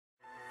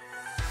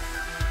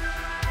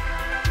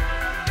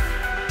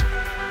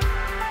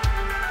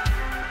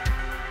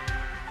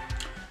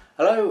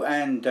Hello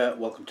and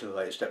welcome to the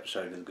latest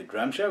episode of the Good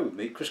Dram Show with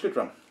me, Chris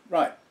Goodrum.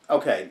 Right,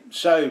 okay,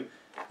 so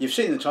you've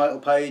seen the title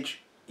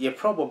page. You're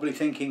probably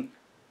thinking,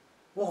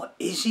 what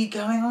is he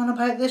going on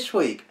about this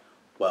week?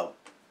 Well,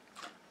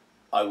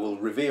 I will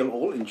reveal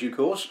all in due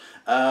course,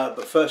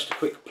 but first a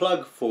quick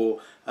plug for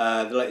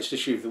the latest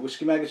issue of the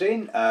Whiskey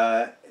magazine,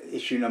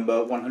 issue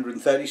number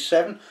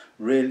 137.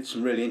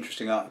 Some really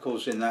interesting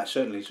articles in that,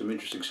 certainly some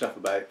interesting stuff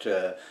about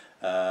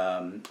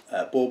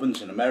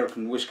bourbons and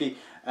American whiskey.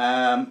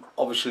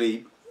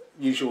 Obviously,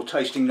 usual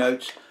tasting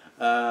notes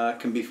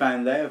can be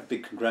found there.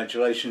 Big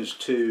congratulations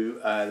to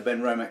the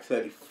Ben Romack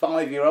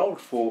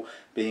 35-year-old for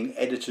being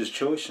editor's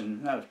choice,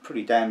 and that was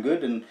pretty damn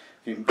good. And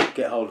if you can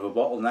get hold of a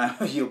bottle now,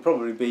 you'll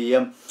probably be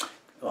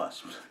well,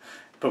 it's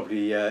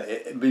probably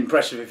it'd be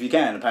impressive if you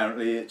can.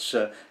 Apparently, it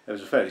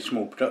was a fairly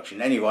small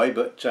production anyway,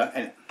 but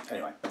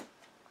anyway,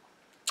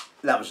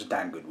 that was a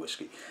damn good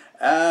whiskey.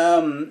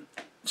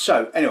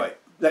 So anyway,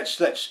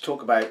 let's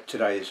talk about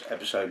today's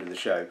episode of the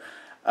show.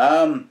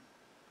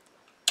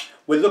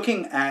 We're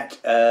looking at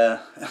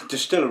a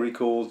distillery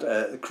called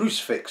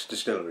Krucefix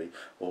Distillery,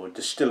 or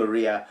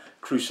Distillaria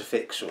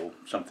Krucefix, or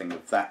something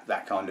of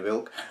that kind of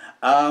ilk.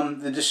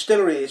 The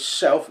distillery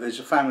itself is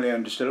a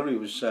family-owned distillery. It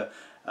was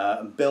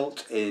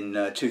built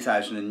in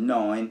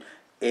 2009.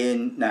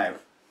 Now,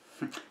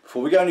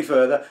 before we go any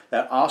further,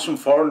 there are some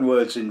foreign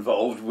words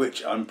involved,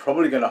 which I'm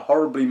probably going to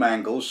horribly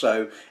mangle,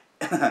 so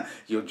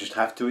you'll just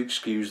have to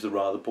excuse the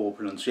rather poor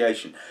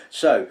pronunciation.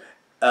 So,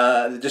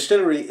 the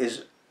distillery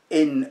is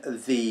in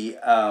the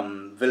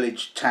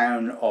village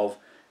town of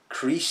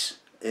Pecin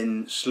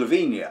in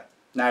Slovenia.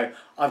 Now,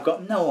 I've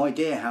got no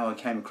idea how I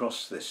came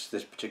across this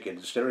particular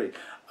distillery.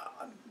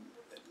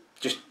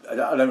 I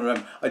don't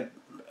remember. I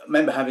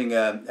remember having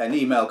an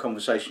email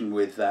conversation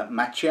with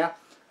Macesen,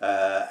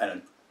 and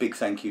a big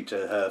thank you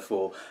to her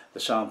for the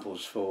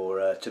samples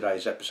for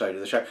today's episode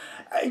of the show.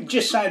 It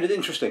just sounded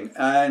interesting,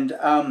 and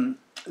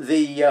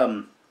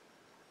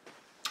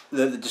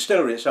the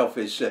distillery itself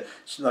is,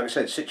 like I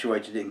said,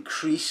 situated in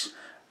Pecin,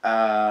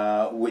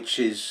 which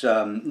is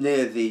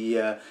near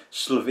the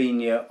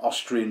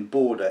Slovenia-Austrian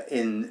border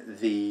in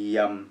the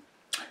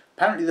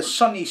apparently the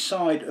sunny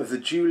side of the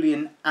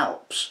Julian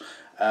Alps,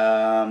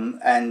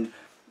 and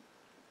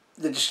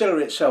the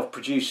distillery itself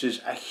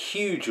produces a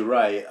huge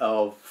array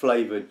of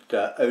flavoured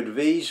eau de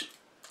vie.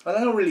 Well,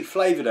 they're not really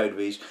flavoured eau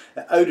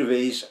de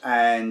vie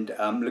and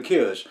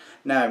liqueurs.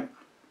 Now,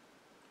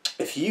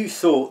 if you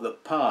thought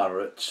that Pa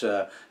at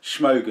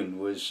Schmogen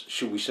was,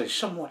 should we say,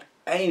 somewhat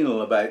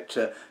anal about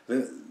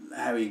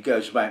how he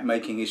goes about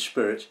making his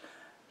spirits,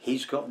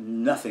 he's got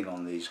nothing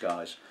on these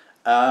guys.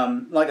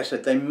 Like I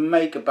said, they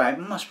make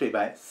must be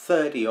about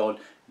 30 odd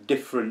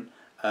different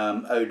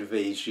eau de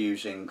vie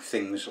using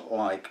things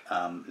like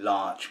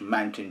larch,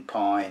 mountain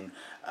pine,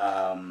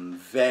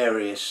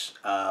 various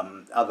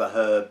other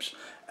herbs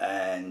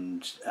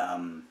and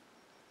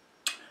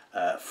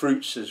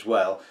fruits as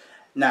well.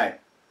 Now,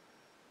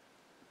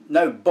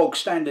 no bog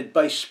standard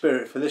base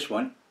spirit for this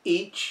one.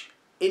 Each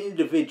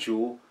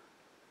individual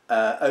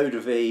eau de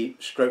vie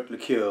stroke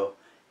liqueur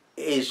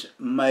is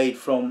made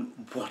from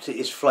what it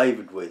is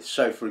flavoured with.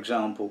 So for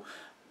example,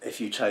 if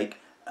you take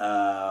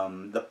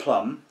the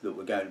plum that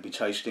we're going to be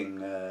tasting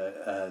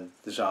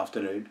this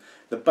afternoon,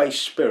 the base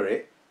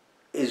spirit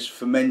is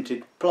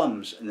fermented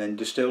plums and then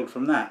distilled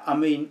from that. I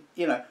mean,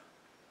 you know,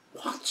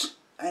 what?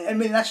 I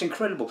mean, that's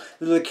incredible.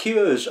 The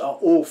liqueurs are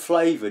all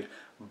flavoured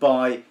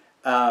by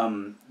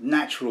the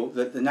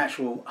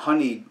natural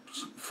honey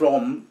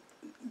from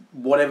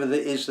whatever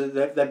it is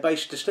that they're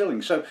base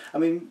distilling. So I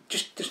mean,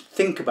 just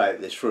think about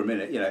this for a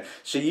minute, you know.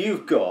 So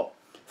you've got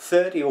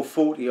 30 or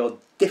 40 odd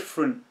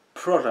different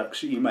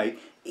products that you make.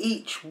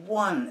 Each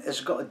one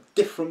has got a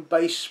different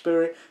base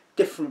spirit,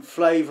 different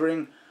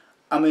flavouring.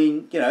 I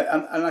mean, you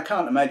know, and I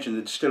can't imagine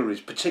the distillery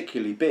is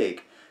particularly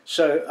big.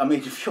 So I mean,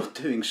 if you're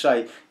doing,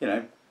 say,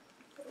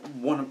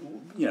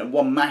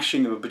 one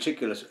mashing of a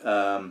particular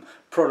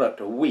product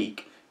a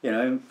week,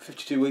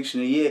 52 weeks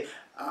in a year,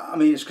 I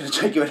mean, it's going to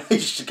take you an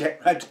age to get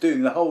around to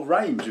doing the whole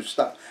range of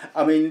stuff.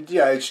 I mean,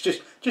 yeah, it's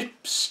just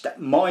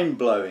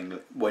mind-blowing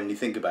when you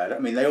think about it. I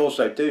mean, they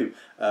also do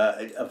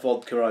a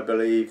vodka, I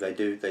believe. They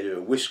do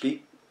a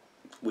whiskey,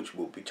 which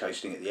we'll be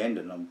tasting at the end,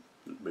 and I'm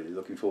really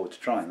looking forward to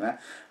trying that.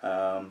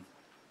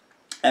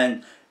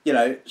 And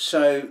they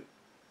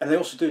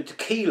also do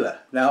tequila.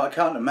 Now, I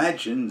can't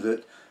imagine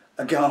that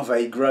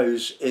agave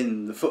grows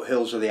in the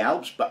foothills of the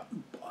Alps, but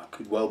I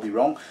could well be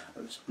wrong.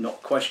 It's not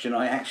a question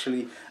I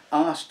actually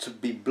asked, to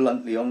be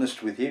bluntly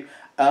honest with you.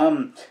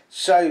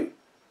 So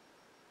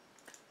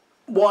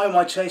why am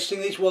I tasting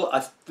these? Well,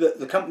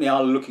 the company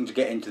are looking to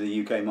get into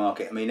the UK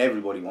market. I mean,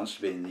 everybody wants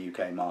to be in the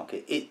UK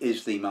market. It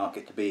is the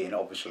market to be in,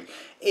 obviously.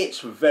 It's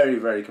very,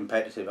 very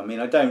competitive. I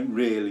mean, I don't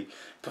really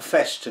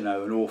profess to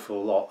know an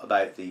awful lot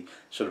about the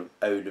sort of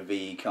eau de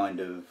vie kind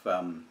of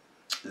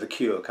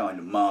liqueur kind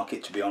of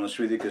market, to be honest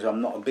with you, because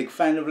I'm not a big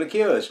fan of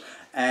liqueurs,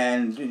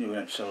 and we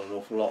don't sell an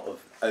awful lot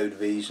of eau de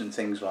vies and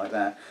things like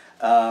that.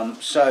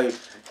 So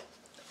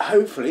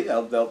hopefully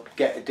they'll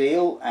get a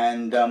deal,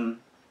 and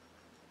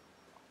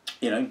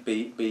you know,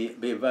 be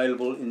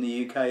available in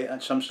the UK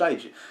at some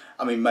stage.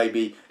 I mean,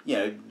 maybe, you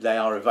know, they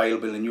are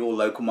available in your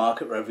local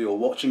market wherever you're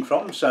watching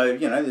from. So,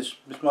 you know, this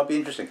might be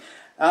interesting.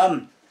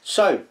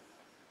 So,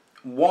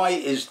 why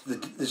is the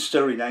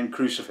distillery named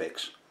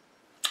Krucefix?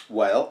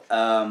 Well,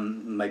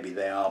 maybe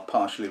they are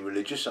partially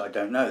religious. I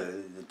don't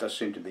know. It does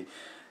seem to be,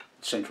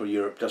 Central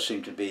Europe does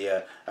seem to be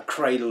a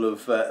cradle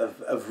of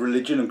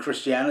religion and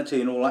Christianity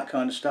and all that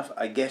kind of stuff,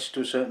 I guess,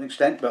 to a certain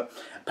extent. But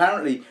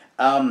apparently,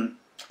 in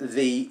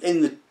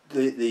the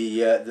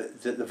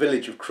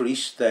village of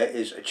Chris, there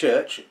is a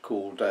church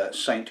called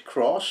Saint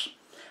Cross.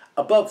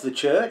 Above the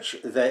church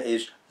there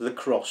is the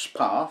cross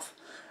path.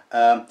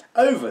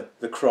 Over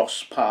the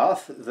cross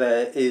path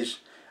there is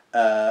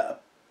a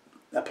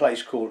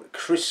place called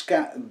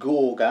Kriska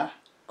Gora,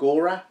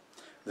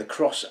 the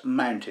Cross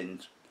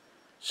Mountains.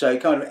 So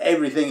kind of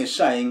everything is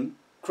saying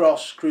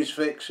cross,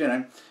 crucifix, you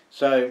know.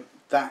 So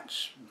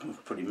that's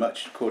pretty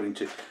much according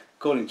to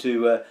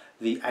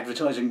the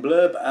advertising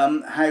blurb,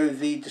 how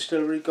the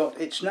distillery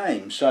got its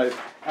name. So,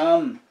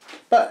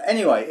 but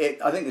anyway,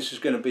 I think this is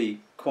going to be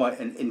quite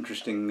an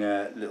interesting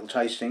little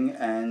tasting,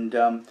 and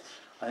I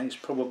think it's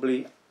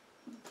probably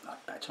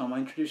about time I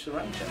introduce the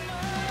range.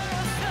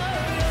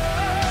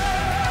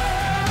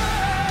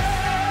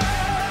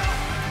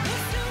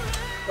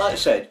 Like I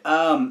said,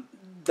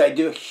 they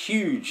do a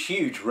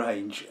huge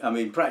range. I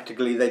mean,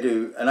 practically they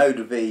do an eau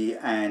de vie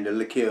and a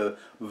liqueur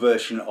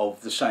version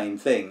of the same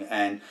thing,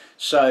 and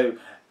so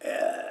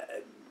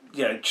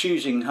you know,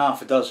 choosing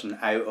half a dozen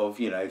out of,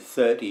 you know,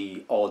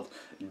 30 odd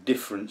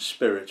different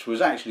spirits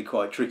was actually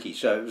quite tricky.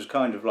 So it was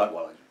kind of like,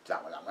 well,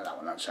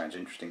 that sounds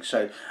interesting.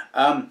 So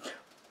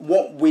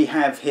what we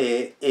have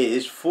here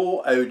is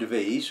 4 eau de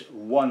vies,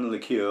 1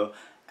 liqueur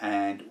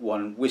and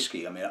 1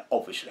 whiskey. I mean, I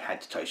obviously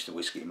had to taste the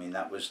whiskey. I mean,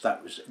 that was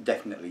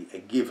definitely a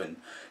given.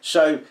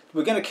 So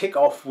we're going to kick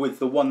off with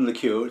the 1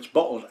 liqueur. It's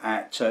bottled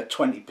at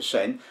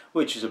 20%,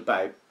 which is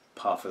about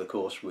par for the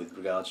course with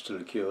regards to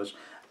liqueurs.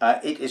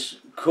 It is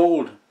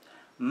called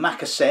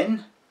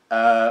Macesen,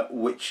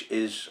 which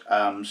is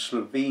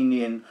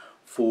Slovenian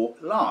for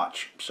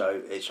larch.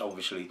 So it's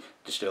obviously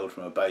distilled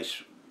from a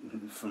base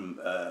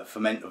from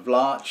ferment of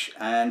larch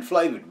and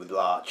flavoured with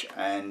larch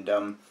and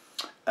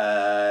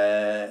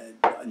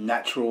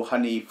natural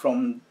honey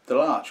from the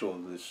larch, or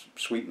the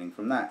sweetening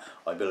from that,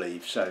 I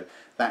believe. So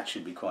that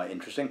should be quite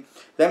interesting.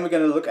 Then we're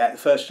going to look at the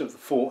first of the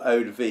 4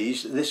 eau de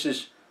vies. This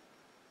is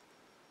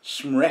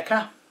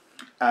Smerka,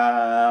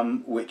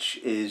 which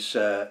is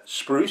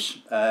Spruce.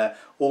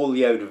 All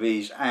the eau de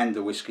vies and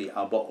the whiskey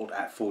are bottled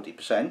at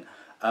 40%.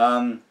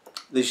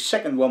 The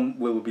second one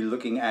we will be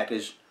looking at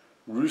is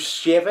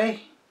Rusevje.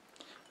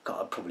 God,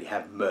 I probably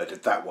have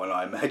murdered that one,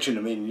 I imagine.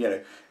 I mean, you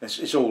know,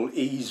 it's all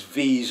E's,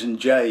 V's and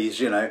J's,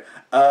 you know.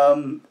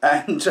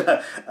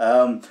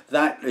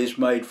 That is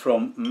made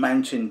from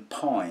mountain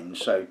pine,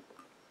 so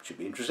should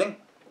be interesting.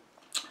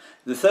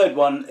 The third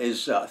one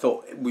is, I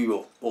thought we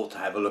ought to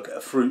have a look at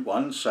a fruit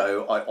one,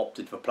 so I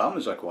opted for plum,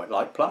 as I quite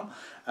like plum.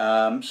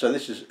 So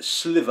this is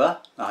Sliva.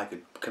 I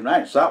could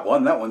pronounce that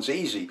one. That one's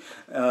easy.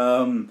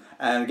 And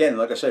again,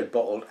 like I said,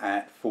 bottled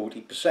at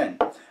 40%.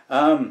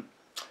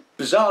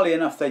 Bizarrely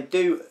enough, they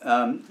do,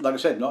 like I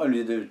said, not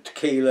only do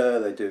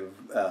tequila, they do,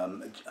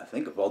 I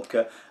think, a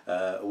vodka,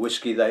 a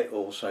whiskey. They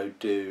also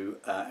do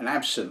an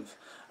absinthe.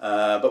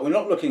 But we're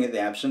not looking at the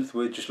absinthe.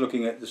 We're just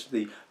looking at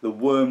the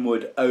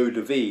Wormwood eau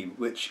de vie,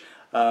 which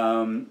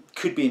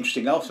could be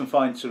interesting. I often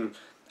find sort of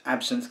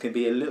absinthe can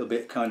be a little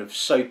bit kind of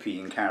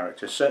soapy in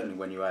character, certainly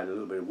when you add a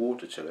little bit of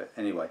water to it.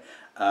 Anyway,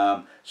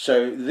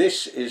 so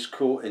this is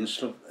called, in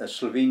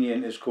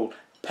Slovenian, is called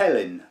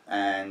Pecin,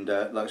 and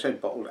like I said,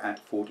 bottled at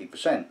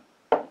 40%.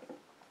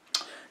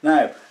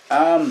 Now,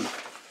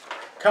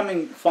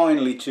 coming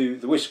finally to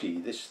the whiskey,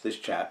 this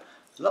chap,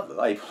 love the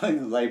label. I think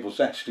the label's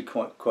actually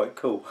quite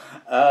cool.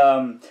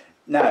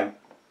 Now,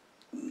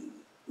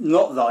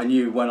 not that I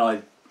knew when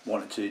I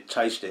wanted to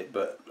taste it,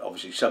 but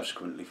obviously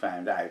subsequently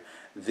found out.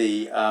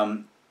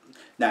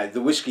 Now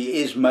the whiskey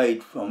is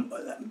made from,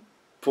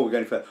 before we go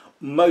any further,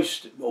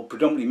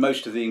 predominantly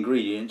most of the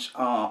ingredients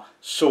are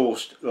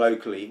sourced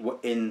locally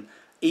in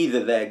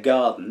either their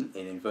garden,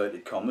 in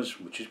inverted commas,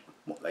 which is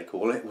what they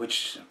call it,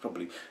 which is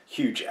probably a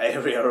huge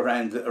area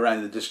around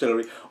the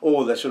distillery,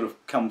 or they sort of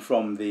come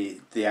from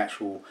the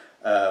actual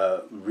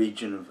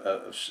region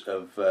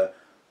of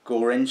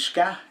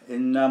Gorenska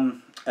in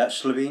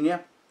Slovenia.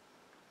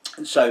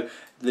 So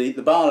the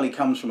barley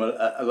comes from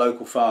a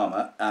local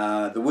farmer.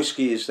 The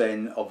whiskey is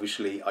then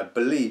obviously, I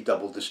believe,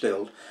 double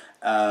distilled,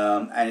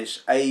 and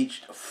it's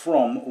aged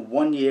from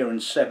 1 year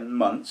and 7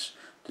 months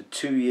to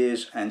 2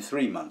 years and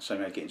 3 months. So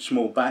make it in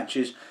small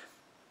batches.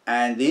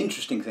 And the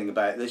interesting thing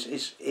about this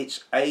is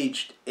it's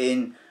aged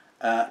in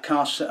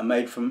casks that are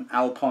made from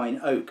alpine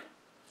oak.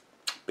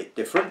 Bit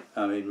different.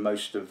 I mean,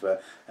 most of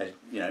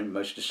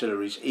most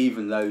distilleries,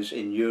 even those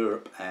in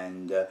Europe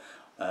and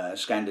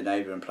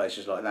Scandinavia and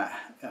places like that,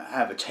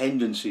 have a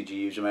tendency to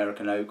use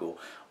American oak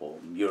or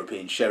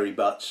European sherry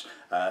butts.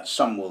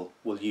 Some will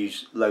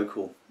use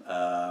local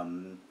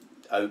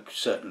oak,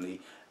 certainly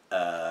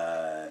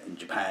in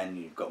Japan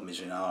you've got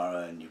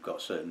Mizunara, and you've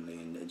got certainly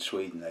in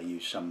Sweden they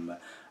use some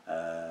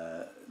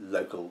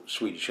local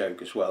Swedish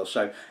oak as well.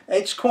 So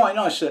it's quite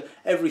nice that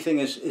everything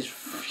is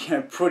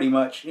pretty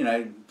much,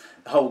 the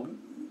whole,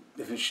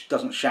 if it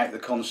doesn't shout the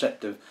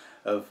concept of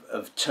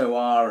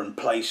terroir and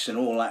place and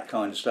all that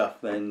kind of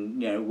stuff,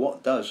 then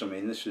what does? I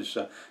mean, this is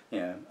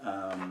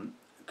going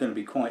to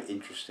be quite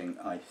interesting,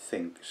 I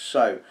think.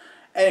 So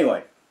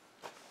anyway,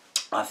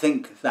 I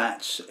think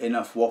that's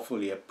enough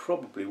waffle. You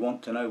probably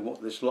want to know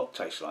what this lot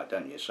tastes like,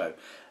 don't you? So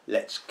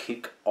let's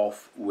kick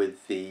off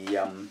with the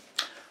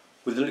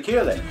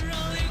liqueur then.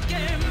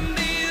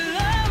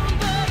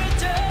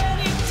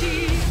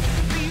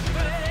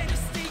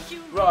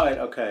 Right,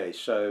 okay,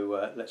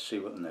 so let's see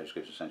what the nose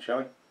gives us then, shall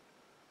we?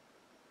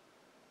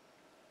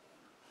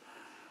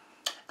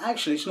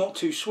 Actually, it's not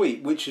too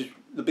sweet, which is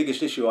the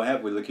biggest issue I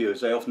have with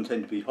liqueurs. They often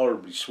tend to be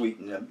horribly sweet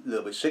and a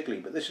little bit sickly,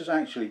 but this is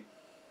actually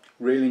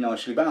really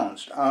nicely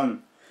balanced.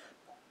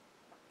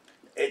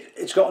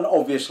 It's got an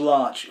obvious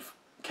larch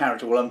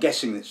character. Well, I'm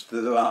guessing it's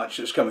the larch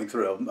that's coming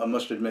through. I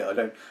must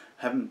admit,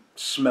 haven't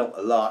smelt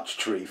a larch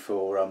tree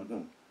for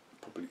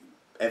probably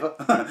ever.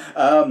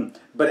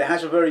 But it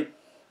has a very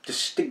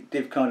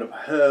distinctive kind of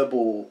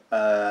herbal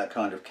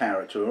kind of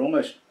character,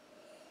 almost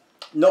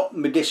not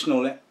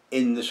medicinal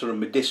in the sort of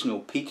medicinal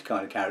peat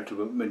kind of character,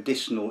 but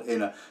medicinal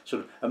in a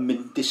sort of a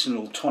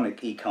medicinal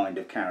tonic-y kind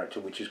of character,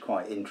 which is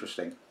quite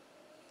interesting.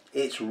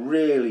 It's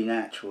really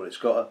natural. It's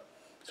got a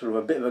sort of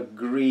a bit of a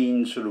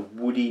green sort of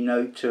woody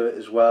note to it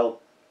as well.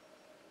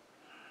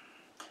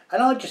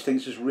 And I just think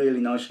this is really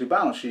nicely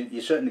balanced.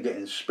 You're certainly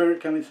getting the spirit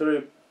coming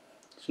through.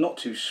 It's not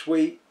too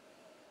sweet.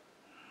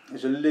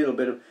 There's a little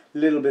bit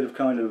of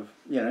kind of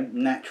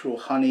natural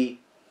honey,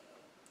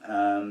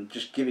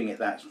 just giving it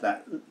that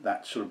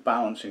sort of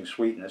balancing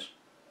sweetness.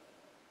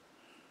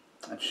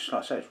 And just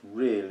like I say, it's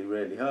really,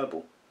 really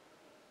herbal.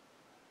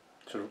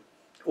 Sort of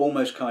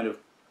almost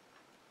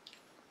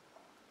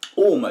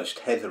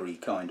heathery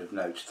kind of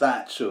notes.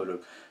 That sort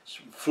of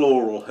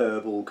floral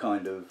herbal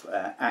kind of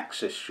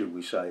axis, should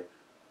we say?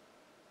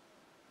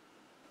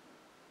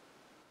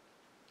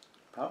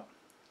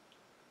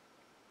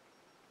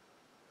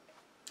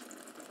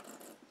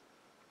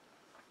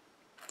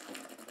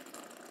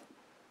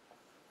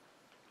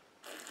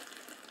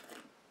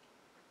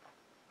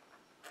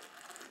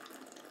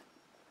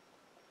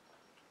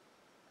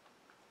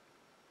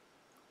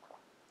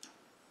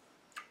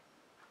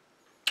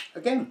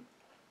 Again,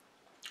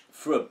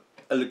 for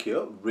a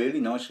liqueur, really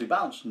nicely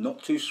balanced,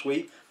 not too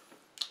sweet,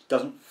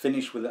 doesn't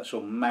finish with that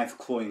sort of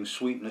mouth-cloying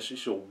sweetness.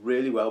 It's all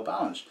really well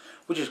balanced,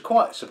 which is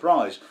quite a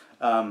surprise,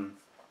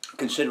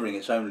 considering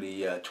it's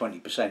only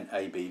 20%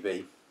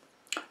 ABV.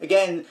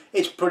 Again,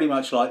 it's pretty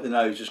much like the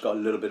nose. It's got a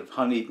little bit of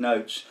honeyed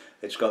notes.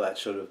 It's got that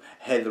sort of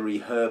heathery,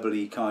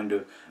 herbally kind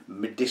of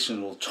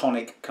medicinal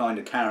tonic kind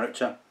of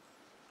character.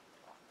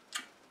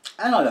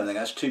 And I don't think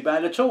that's too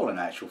bad at all, in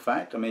actual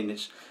fact. I mean,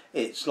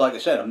 it's like I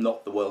said, I'm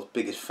not the world's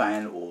biggest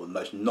fan or the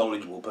most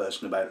knowledgeable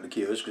person about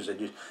liqueurs, because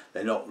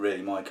they're not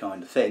really my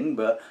kind of thing.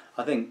 But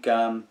I think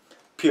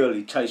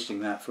purely tasting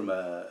that from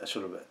a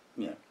sort of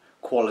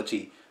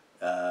quality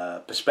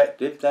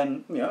perspective,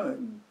 then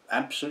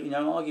absolutely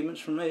no arguments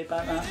from me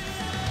about that.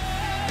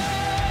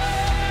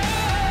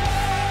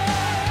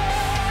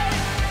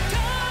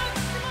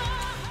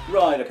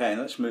 Right, okay,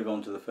 let's move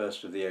on to the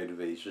first of the eau de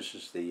vies. This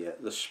is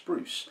the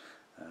Spruce.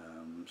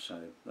 So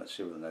let's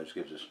see what the nose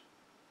gives us.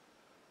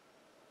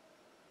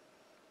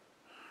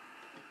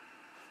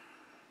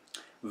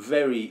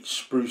 Very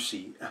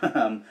sprucey.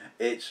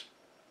 It's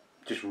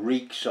just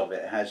reeks of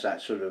it. It has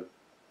that sort of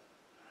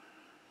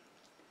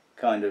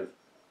kind of,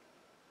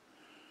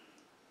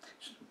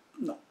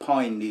 not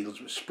pine needles,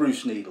 but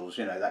spruce needles,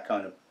 that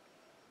kind of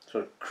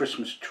sort of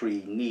Christmas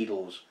tree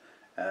needles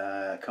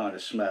kind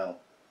of smell.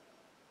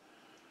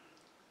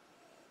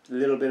 A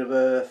little bit of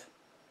earth,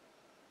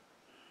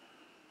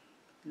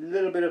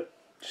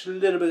 just a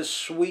little bit of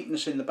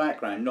sweetness in the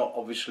background, not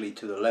obviously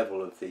to the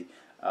level of the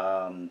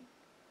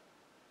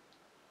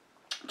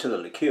to the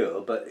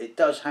liqueur, but it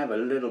does have a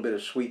little bit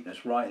of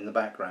sweetness right in the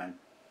background.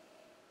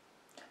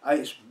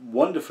 It's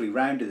wonderfully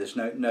rounded. There's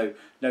no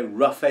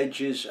rough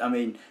edges. I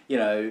mean,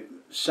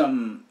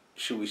 some,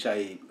 shall we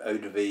say, eau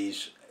de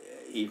vies,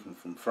 even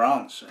from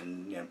France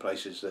and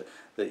places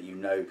that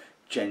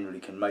generally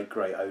can make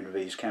great eau de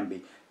vies, can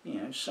be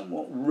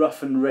somewhat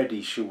rough and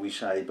ready, shall we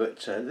say. But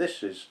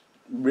this is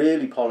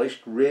really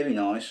polished, really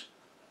nice.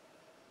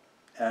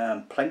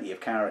 Plenty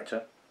of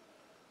character.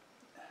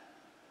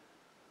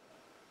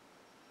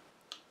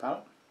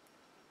 Palate.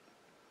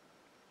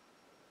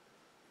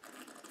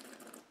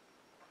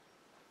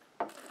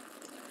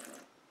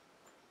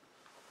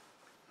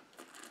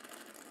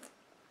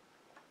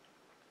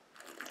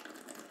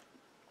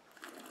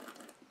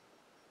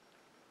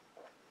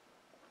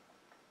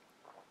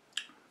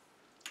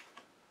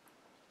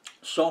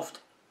 Soft,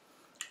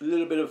 a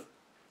little bit of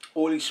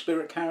oily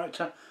spirit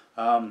character,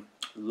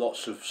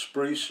 lots of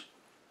spruce,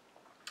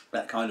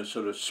 that kind of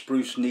sort of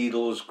spruce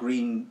needles,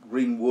 green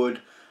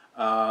wood,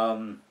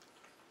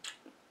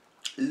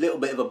 A little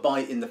bit of a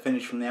bite in the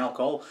finish from the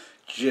alcohol,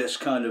 just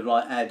kind of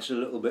like adds a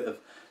little bit of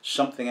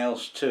something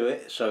else to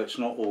it, so it's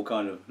not all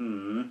kind of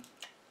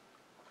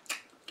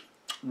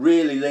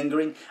really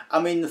lingering. I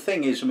mean, the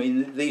thing is, I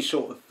mean, these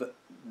sort of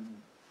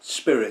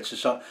spirits are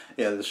some,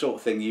 you know, the sort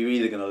of thing you're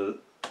either going to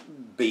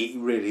be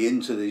really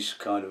into these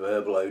kind of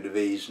herbal eau de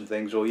vies and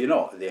things, or you're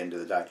not at the end of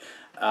the day.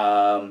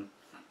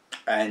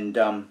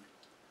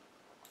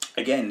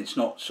 Again, it's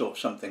not sort of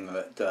something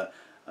that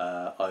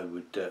I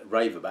would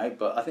rave about,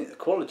 but I think the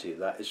quality of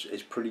that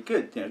is pretty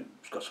good. You know,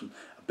 it's got a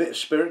bit of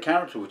spirit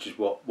character, which is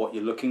what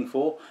you're looking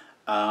for.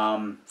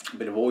 A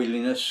bit of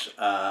oiliness.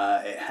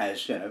 It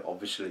has, you know,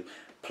 obviously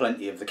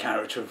plenty of the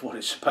character of what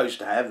it's supposed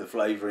to have, the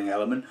flavouring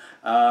element.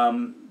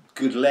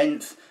 Good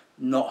length,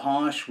 not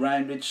harsh,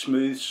 rounded,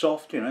 smooth,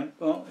 soft. You know,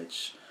 well,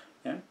 it's,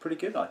 you know, pretty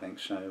good, I think.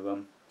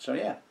 So so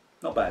yeah,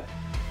 not bad.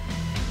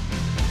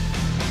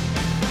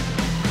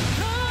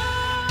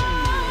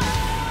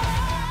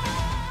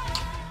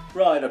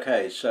 Right,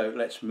 okay, so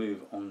let's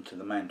move on to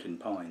the mountain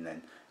pine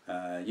then.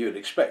 You would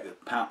expect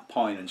that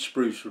pine and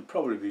spruce would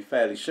probably be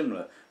fairly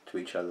similar to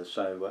each other,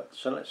 so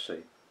so let's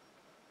see.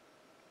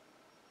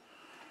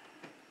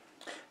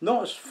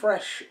 Not as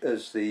fresh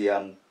as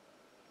the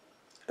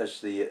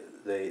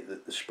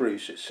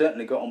spruce. It's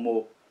certainly got a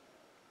more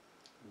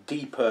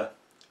deeper,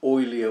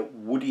 oilier,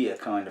 woodier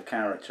kind of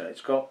character.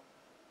 It's got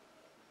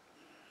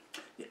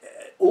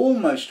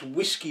almost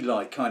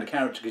whiskey-like kind of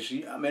character, because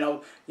I mean,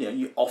 you know,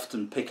 you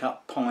often pick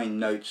up pine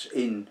notes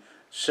in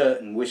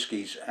certain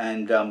whiskies,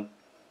 and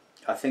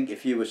I think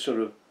if you were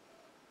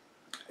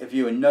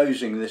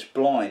nosing this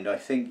blind, I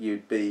think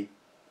you'd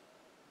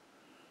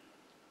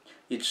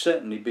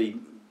certainly be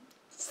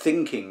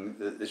thinking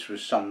that this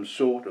was some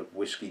sort of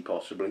whiskey,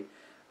 possibly,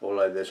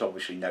 although there's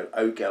obviously no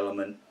oak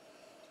element,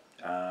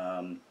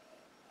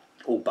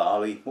 or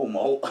barley or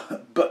malt,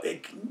 but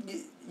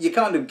you're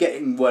kind of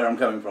getting where I'm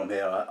coming from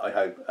here, I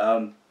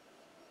hope.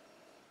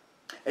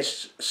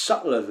 It's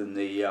subtler than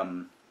the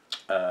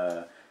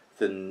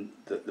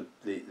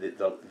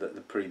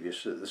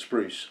previous, the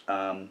spruce,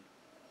 and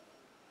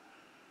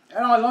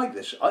I like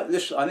this. I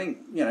think,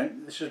 you know,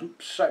 this is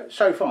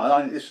so far.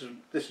 I think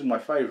this is my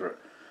favourite.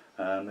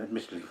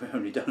 Admittedly, we've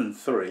only done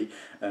 3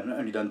 and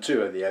only done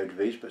 2 of the eau de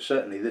vies, but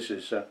certainly this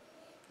is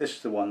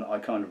the one that I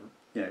kind of,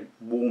 you know,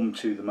 warm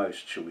to the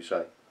most, shall we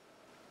say.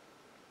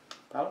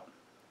 Palate.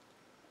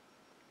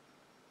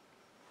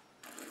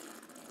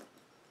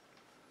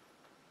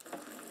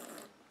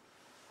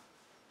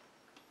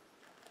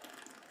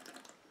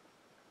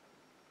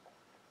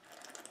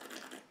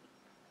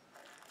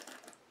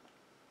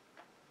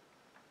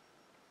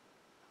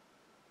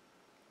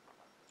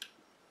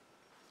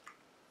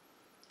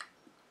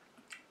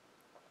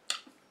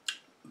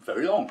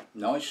 Very long,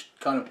 nice,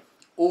 kind of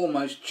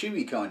almost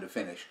chewy kind of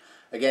finish.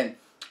 Again,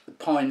 the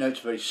pine notes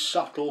are very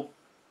subtle.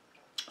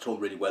 It's all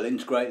really well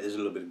integrated. There's a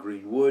little bit of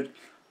green wood,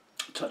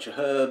 a touch of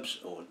herbs,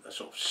 or a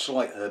sort of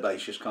slight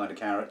herbaceous kind of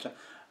character.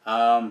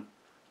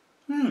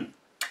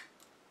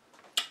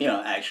 You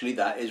know, actually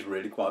that is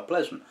really quite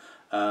pleasant.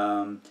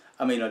 I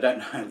mean, I don't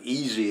know how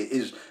easy it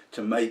is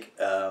to make,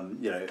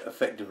 you know,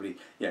 effectively,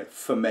 you know,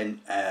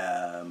 ferment,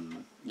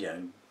 you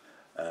know,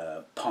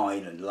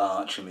 pine and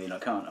larch. I mean, I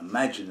can't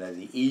imagine they're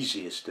the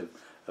easiest of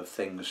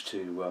things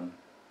to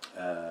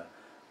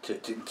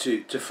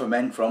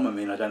ferment from. I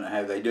mean, I don't know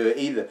how they do it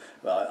either,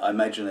 but I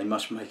imagine they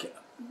must make it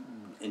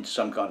into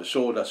some kind of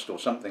sawdust or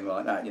something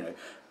like that, you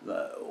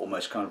know,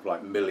 almost kind of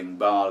like milling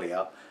barley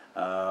up.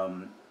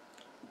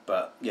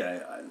 But, you know,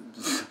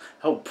 the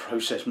whole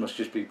process must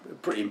just be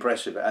pretty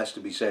impressive, it has to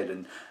be said,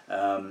 and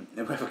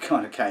whoever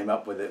kind of came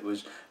up with it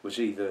was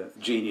either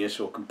genius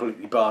or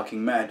completely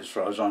barking mad, as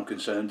far as I'm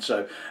concerned.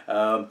 So,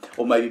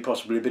 or maybe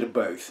possibly a bit of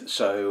both.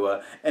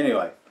 So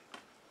anyway,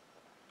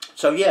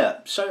 so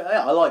yeah,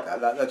 I like that.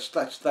 That's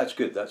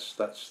good. That's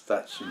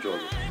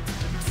enjoyable.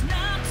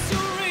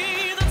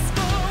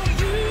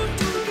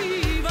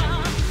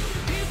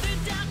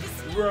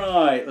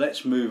 Right,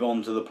 let's move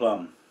on to the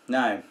plum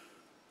now.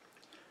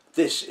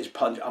 This is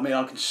pungent. I mean,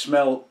 I can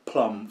smell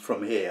plum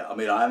from here. I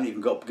mean, I haven't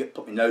even got to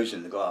put my nose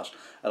in the glass,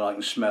 and I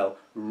can smell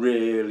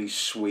really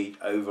sweet,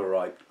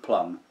 overripe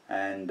plum.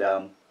 And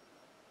oh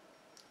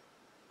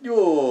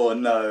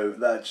no,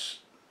 that's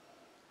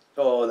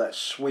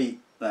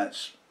sweet.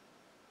 That's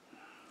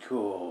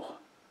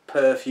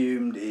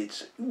perfumed.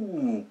 It's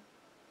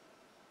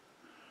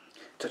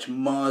touch of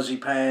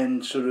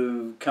marzipan sort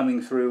of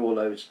coming through.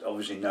 Although it's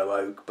obviously no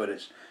oak, but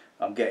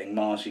I'm getting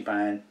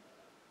marzipan.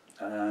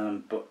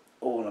 But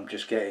all I'm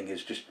just getting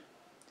is just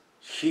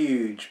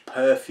huge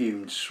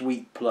perfumed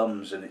sweet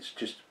plums, and it's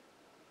just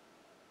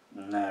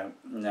no,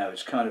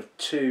 it's kind of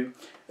too,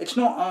 it's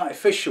not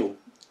artificial,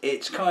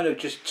 it's kind of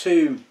just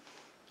too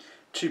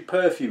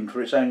perfumed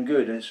for its own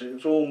good, and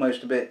it's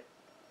almost a bit,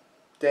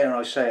 dare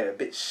I say it, a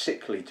bit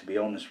sickly, to be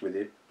honest with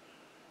you.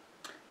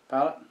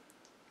 Palate.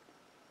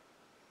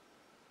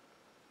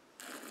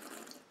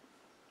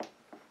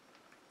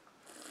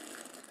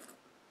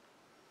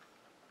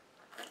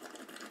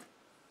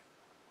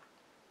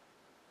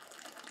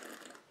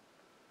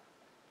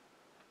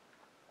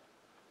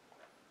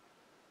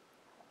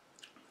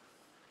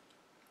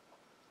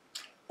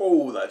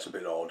 Oh, that's a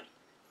bit odd.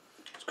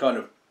 It's kind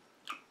of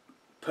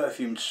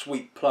perfumed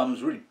sweet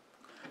plums, really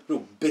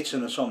real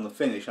bitterness on the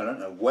finish. I don't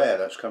know where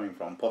that's coming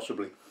from.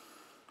 Possibly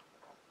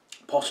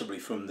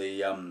from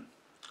the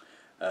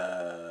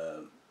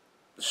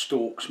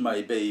stalks,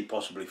 maybe.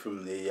 Possibly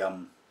from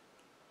the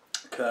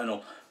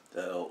kernel,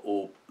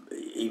 or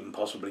even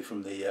possibly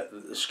from the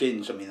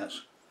skins. I mean,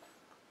 that's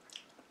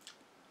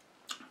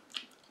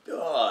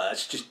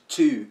just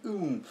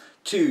too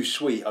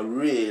sweet. I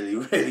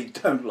really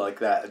don't like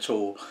that at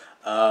all.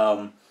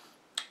 I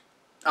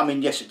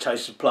mean, yes, it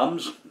tastes of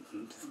plums,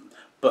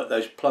 but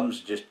those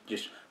plums are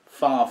just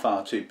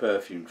far too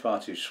perfumed, far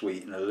too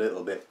sweet, and a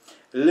little bit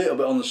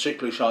on the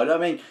sickly side. I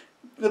mean,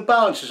 the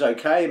balance is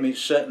okay. I mean,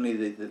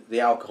 certainly the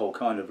alcohol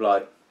kind of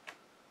like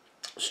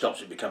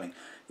stops it becoming,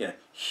 you know,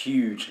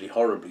 hugely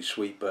horribly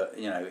sweet, but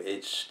you know,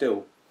 it's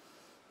still,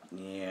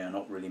 yeah,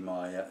 not really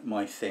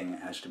my thing,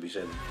 it has to be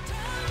said.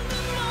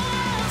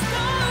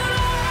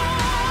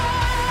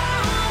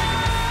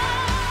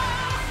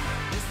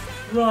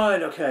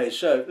 Right, okay,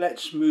 so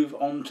let's move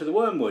on to the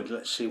Wormwood.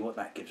 Let's see what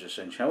that gives us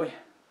then, shall we?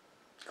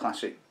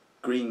 Classic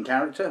green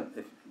character.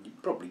 You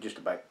probably just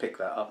about pick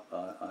that up,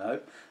 I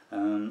hope.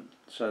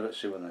 So let's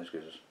see what those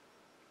gives us.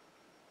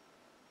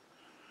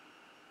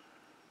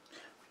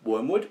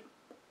 Wormwood,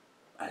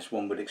 as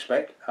one would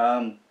expect.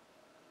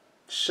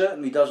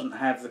 Certainly doesn't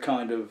have the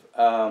kind of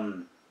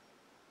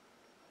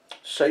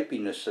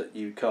soapiness that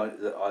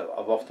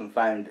I've often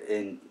found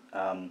in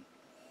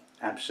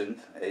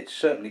absinthe. It's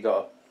certainly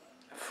got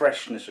a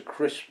freshness, a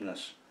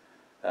crispness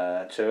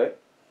to it.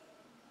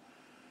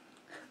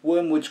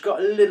 Wormwood's got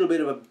a little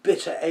bit of a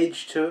bitter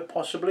edge to it,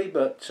 possibly,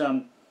 but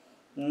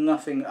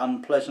nothing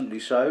unpleasantly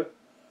so.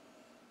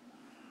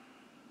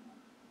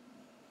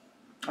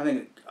 I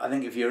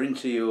think if you're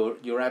into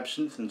your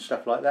absinthe and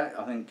stuff like that,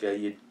 I think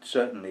you'd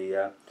certainly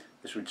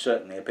this would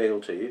certainly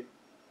appeal to you.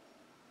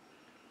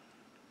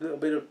 A little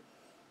bit of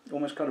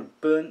almost kind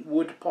of burnt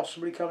wood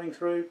possibly coming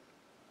through.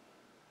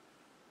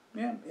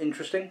 Yeah,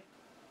 interesting.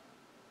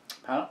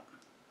 Palate.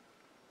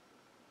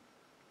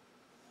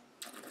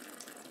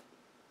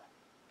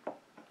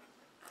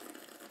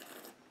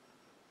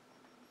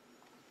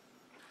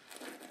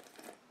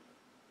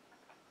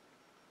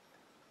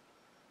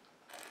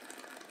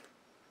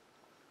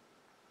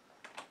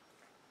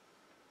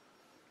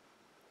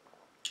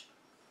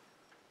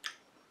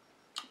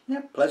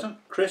 Yeah, pleasant,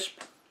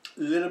 crisp,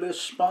 a little bit of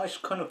spice,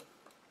 kind of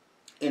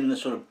in the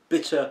sort of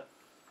bitter,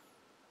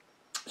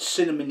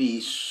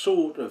 cinnamony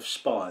sort of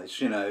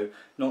spice, you know,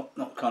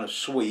 not kind of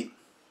sweet.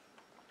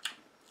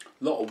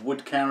 A lot of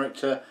wood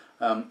character,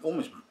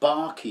 almost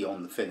barky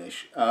on the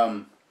finish.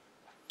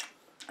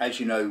 As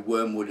you know,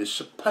 Wormwood is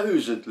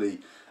supposedly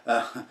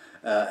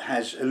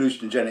has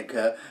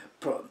hallucinogenic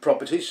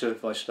properties, so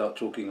if I start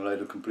talking a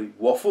load of complete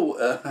waffle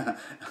and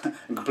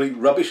complete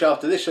rubbish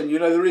after this, and you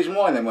know the reason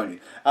why then, won't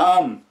you?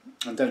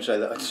 And don't say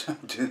that, I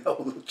do that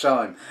all the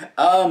time.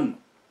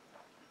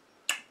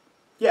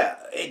 Yeah,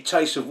 it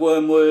tastes of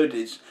wormwood.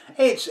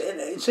 It's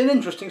an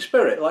interesting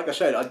spirit. Like I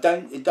said,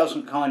 it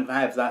doesn't kind of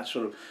have that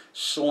sort of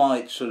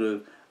slight sort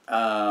of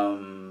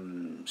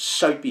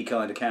soapy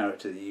kind of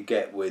character that you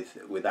get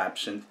with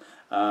absinthe.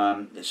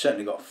 It's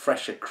certainly got a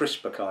fresher,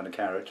 crisper kind of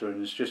character,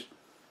 and it's just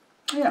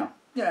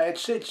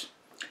it's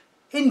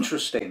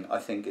interesting, I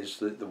think, is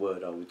the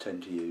word I would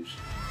tend to use.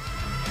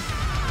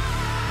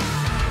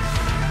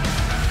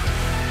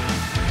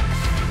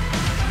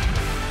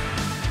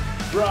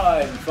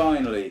 Right, and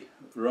finally,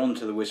 we're on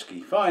to the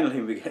whiskey. Finally,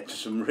 we get to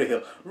some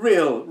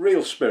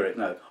real spirit.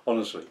 No,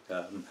 honestly,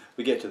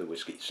 we get to the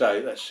whiskey.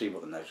 So let's see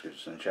what the nose gives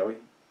us then, shall we?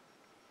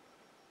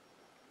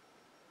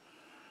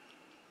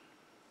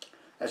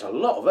 There's a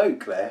lot of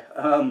oak there,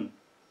 and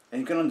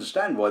you can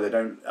understand why they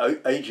don't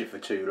age it for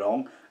too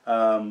long.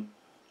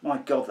 My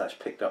God, that's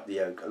picked up the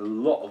oak. A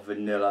lot of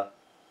vanilla.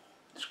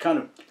 It's kind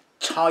of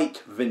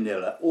tight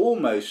vanilla,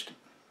 almost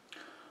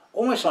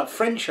like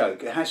French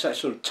oak. It has that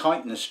sort of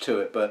tightness to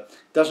it, but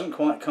doesn't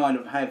quite kind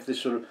of have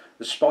this sort of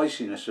the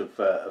spiciness of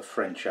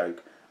French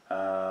oak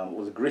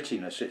or the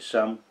grittiness. It's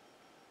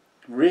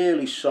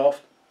really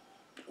soft,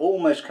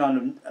 almost kind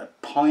of a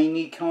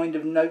piney kind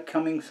of note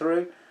coming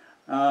through.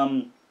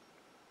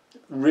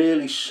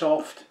 Really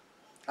soft.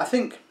 I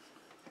think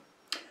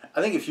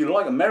if you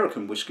like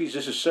American whiskies,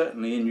 this is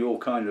certainly in your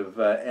kind of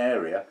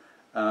area.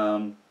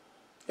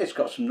 It's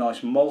got some nice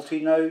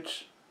malty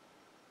notes.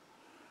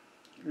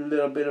 A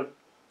little bit of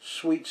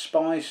sweet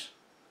spice.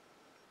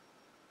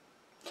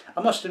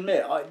 I must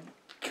admit, I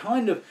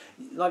kind of,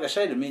 like I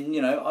said, I mean,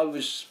 you know, I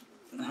was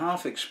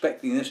half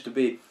expecting this to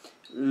be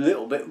a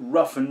little bit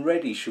rough and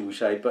ready, shall we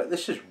say, but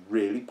this is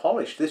really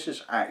polished. This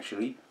is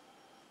actually,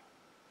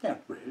 yeah,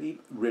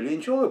 really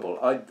enjoyable.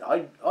 I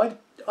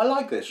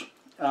like this.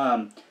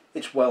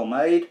 It's well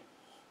made.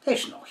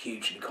 It's not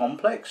hugely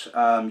complex.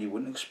 You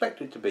wouldn't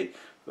expect it to be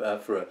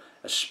for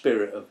a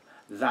spirit of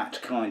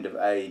that kind of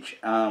age.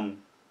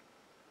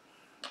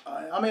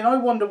 I mean, I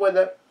wonder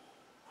whether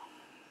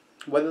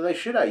they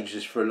should age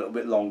this for a little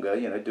bit longer.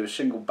 You know, do a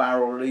single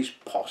barrel release,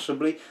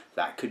 possibly.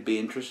 That could be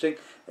interesting,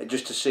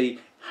 just to see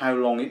how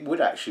long it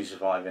would actually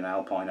survive in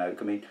alpine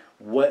oak. I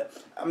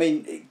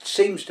mean, it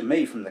seems to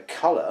me from the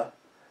colour,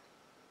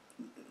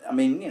 I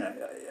mean, you know,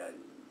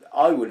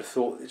 I would have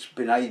thought it's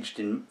been aged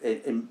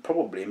in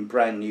probably in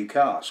brand new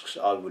casks,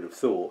 I would have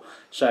thought.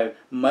 So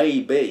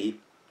maybe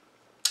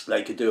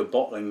they could do a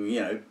bottling,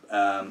 you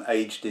know,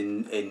 aged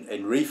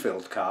in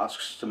refilled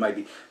casks to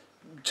maybe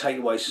take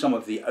away some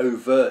of the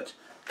overt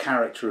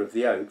character of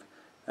the oak.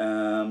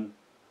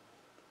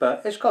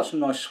 But it's got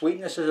some nice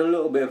sweetness. There's a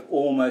little bit of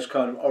almost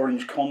kind of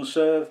orange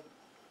conserve,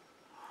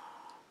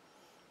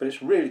 but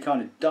it's really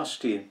kind of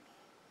dusty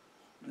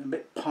and a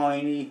bit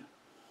piney,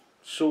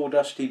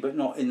 sawdusty, but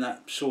not in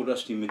that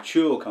sawdusty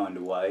mature kind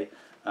of way.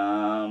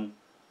 Yeah,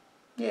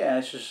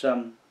 it's just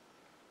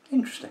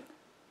interesting,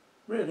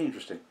 really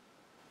interesting.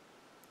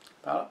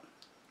 Palate.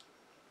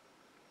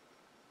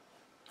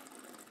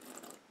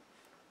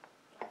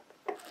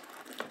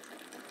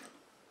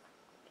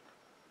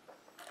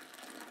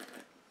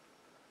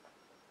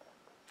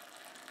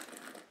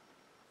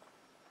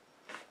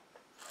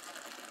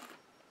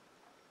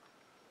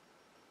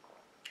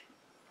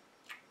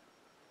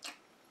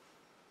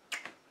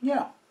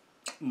 Yeah,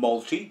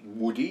 malty,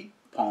 woody,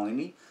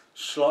 piney,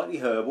 slightly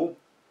herbal,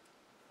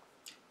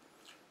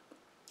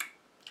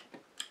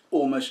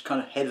 almost kind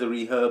of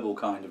heathery herbal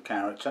kind of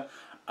character.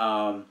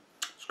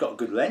 It's got a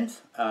good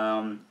length.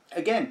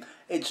 Again,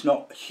 it's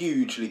not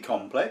hugely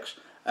complex,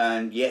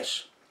 and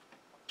yes,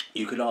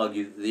 you could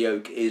argue that the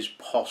oak is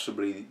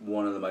possibly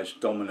one of the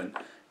most dominant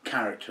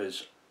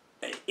characters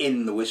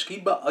in the whiskey,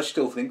 but I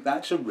still think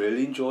that's a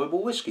really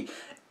enjoyable whiskey.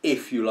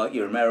 If you like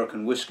your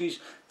American whiskies,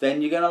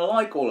 then you're going to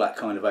like all that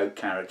kind of oak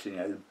character, you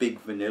know, the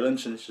big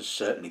vanillins, and this has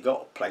certainly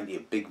got plenty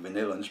of big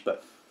vanillins,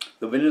 but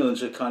the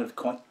vanillins are kind of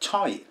quite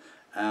tight,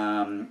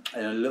 and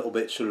a little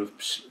bit sort of,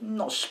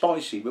 not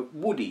spicy, but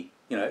woody,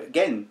 you know,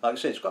 again, like I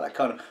said, it's got that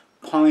kind of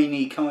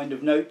piney kind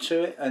of note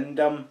to it, and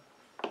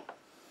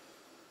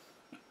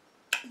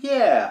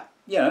yeah,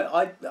 you know,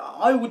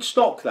 I would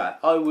stock that.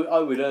 I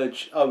would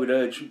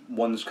urge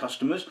one's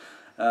customers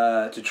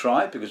to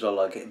try it, because I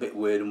like it a bit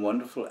weird and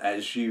wonderful,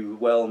 as you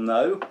well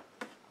know,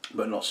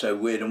 but not so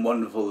weird and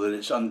wonderful that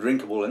it's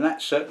undrinkable, and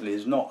that certainly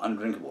is not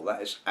undrinkable.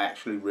 That is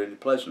actually really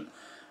pleasant,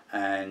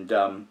 and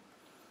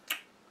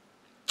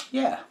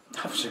yeah,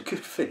 that was a good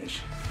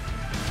finish.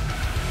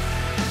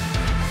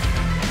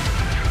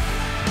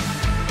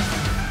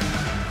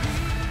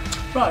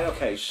 Right,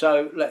 okay,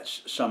 so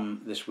let's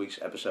sum this week's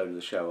episode of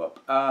the show up.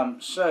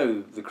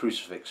 So, the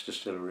Krucefix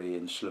Distillery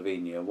in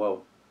Slovenia,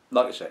 well,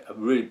 like I said, a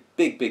really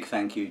big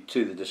thank you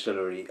to the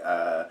distillery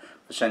for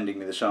sending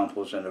me the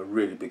samples, and a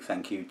really big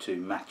thank you to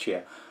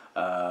Macesen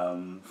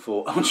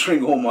for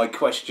answering all my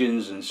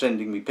questions and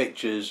sending me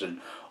pictures and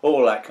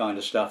all that kind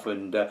of stuff.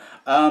 And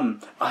I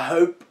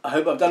hope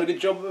I've done a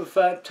good job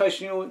of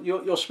tasting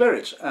your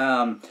spirits.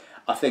 I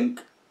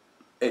think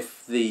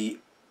if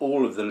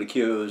all of the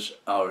liqueurs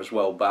are as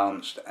well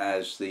balanced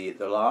as the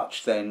Lark,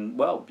 then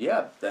well,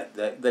 yeah,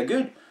 they're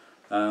good.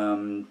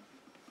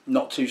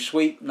 Not too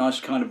sweet, nice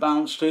kind of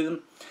balance to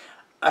them.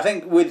 I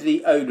think with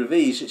the eau de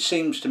vies, it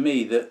seems to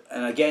me that,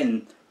 and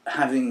again,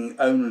 having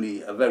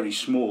only a very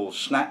small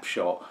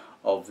snapshot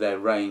of their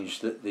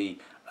range, that the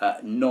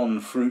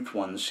non-fruit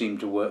ones seem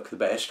to work the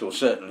best, or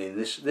certainly in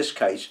this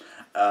case,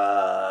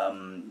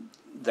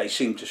 they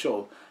seem to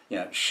sort of, you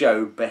know,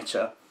 show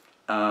better.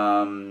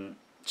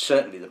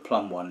 Certainly the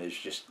plum one is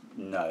just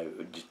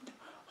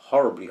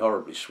horribly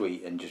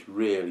sweet, and just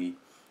really,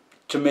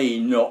 to me,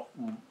 not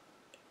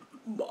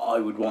I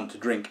would want to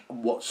drink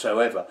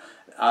whatsoever.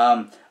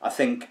 I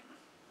think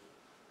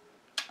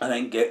of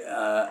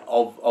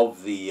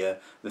the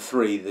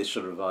three, the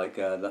sort of like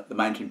the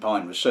mountain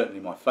pine was certainly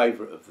my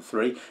favourite of the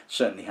three.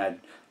 Certainly had,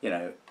 you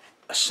know,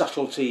 a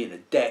subtlety and a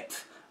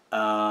depth.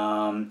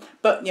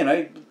 But you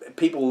know,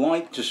 people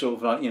like to sort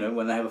of like, you know,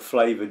 when they have a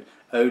flavoured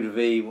eau de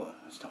vie. Well,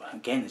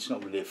 it's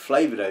not really a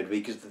flavoured eau de vie,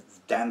 because the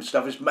damn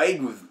stuff is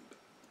made with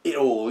it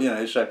all, you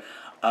know. So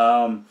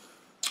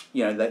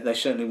you know, they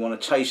certainly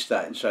want to taste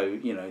that, and so,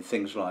 you know,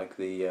 things like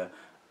the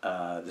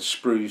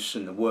spruce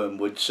and the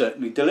wormwood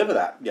certainly deliver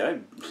that. You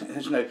know,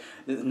 there's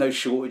no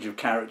shortage of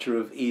character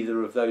of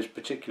either of those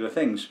particular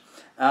things.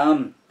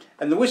 And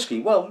the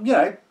whiskey, well, you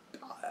know,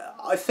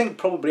 I think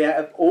probably out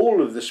of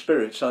all of the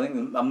spirits, I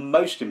think I'm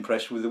most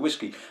impressed with the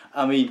whiskey.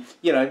 I mean,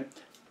 you know,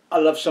 I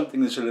love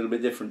something that's a little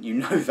bit different. You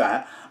know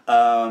that.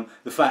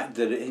 The fact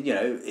that you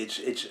know,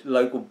 it's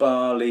local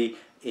barley.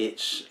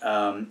 It's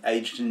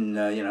aged in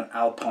you know,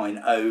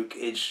 alpine oak.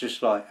 It's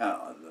just like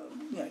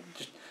you know,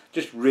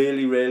 just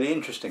really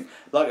interesting.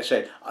 Like I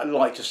said, I'd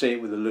like to see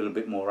it with a little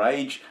bit more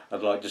age.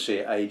 I'd like to see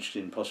it aged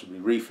in possibly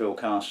refill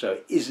casks, so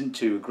it isn't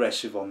too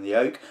aggressive on the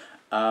oak.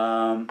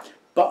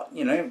 But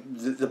you know,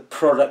 the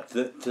product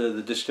that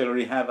the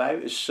distillery have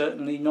out is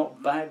certainly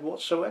not bad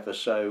whatsoever.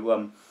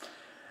 So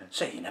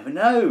So you never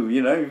know,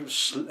 you know.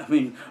 I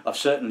mean, I've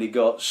certainly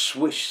got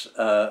Swiss,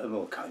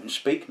 well, I can't even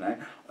speak now.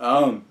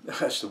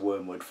 That's the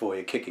Wormwood for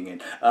you kicking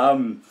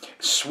in.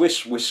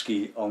 Swiss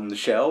whiskey on the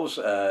shelves.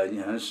 You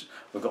know,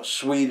 we've got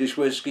Swedish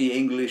whiskey,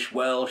 English,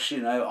 Welsh,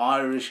 you know,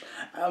 Irish.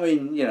 I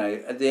mean, you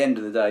know, at the end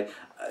of the day,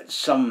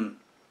 some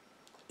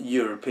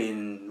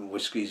European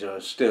whiskies are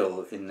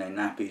still in their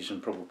nappies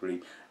and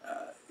probably,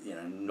 you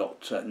know,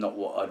 not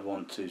what I'd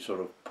want to sort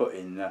of put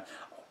in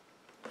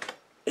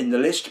the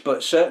list,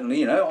 but certainly,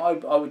 you know,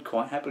 I would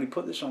quite happily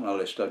put this on our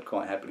list. I'd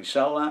quite happily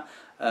sell that.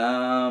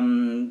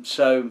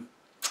 So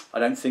I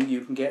don't think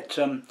you can get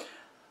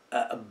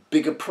a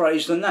bigger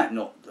praise than that.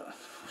 Not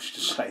to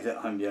say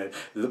that I'm, you know,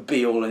 the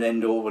be all and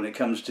end all when it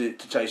comes to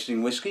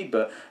tasting whiskey,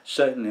 but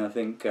certainly I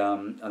think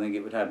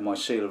it would have my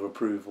seal of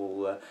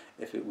approval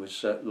if it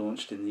was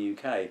launched in the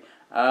UK.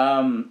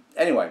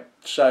 Anyway,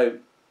 so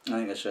I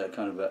think that's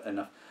kind of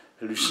enough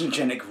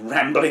hallucinogenic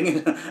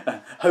rambling.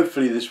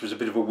 Hopefully this was a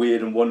bit of a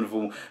weird and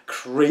wonderful,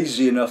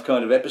 crazy enough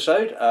kind of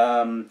episode.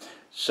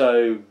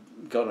 So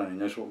God only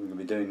knows what we're going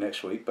to be doing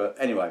next week. But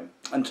anyway,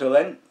 until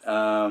then,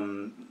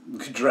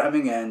 good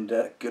dramming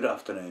and good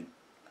afternoon.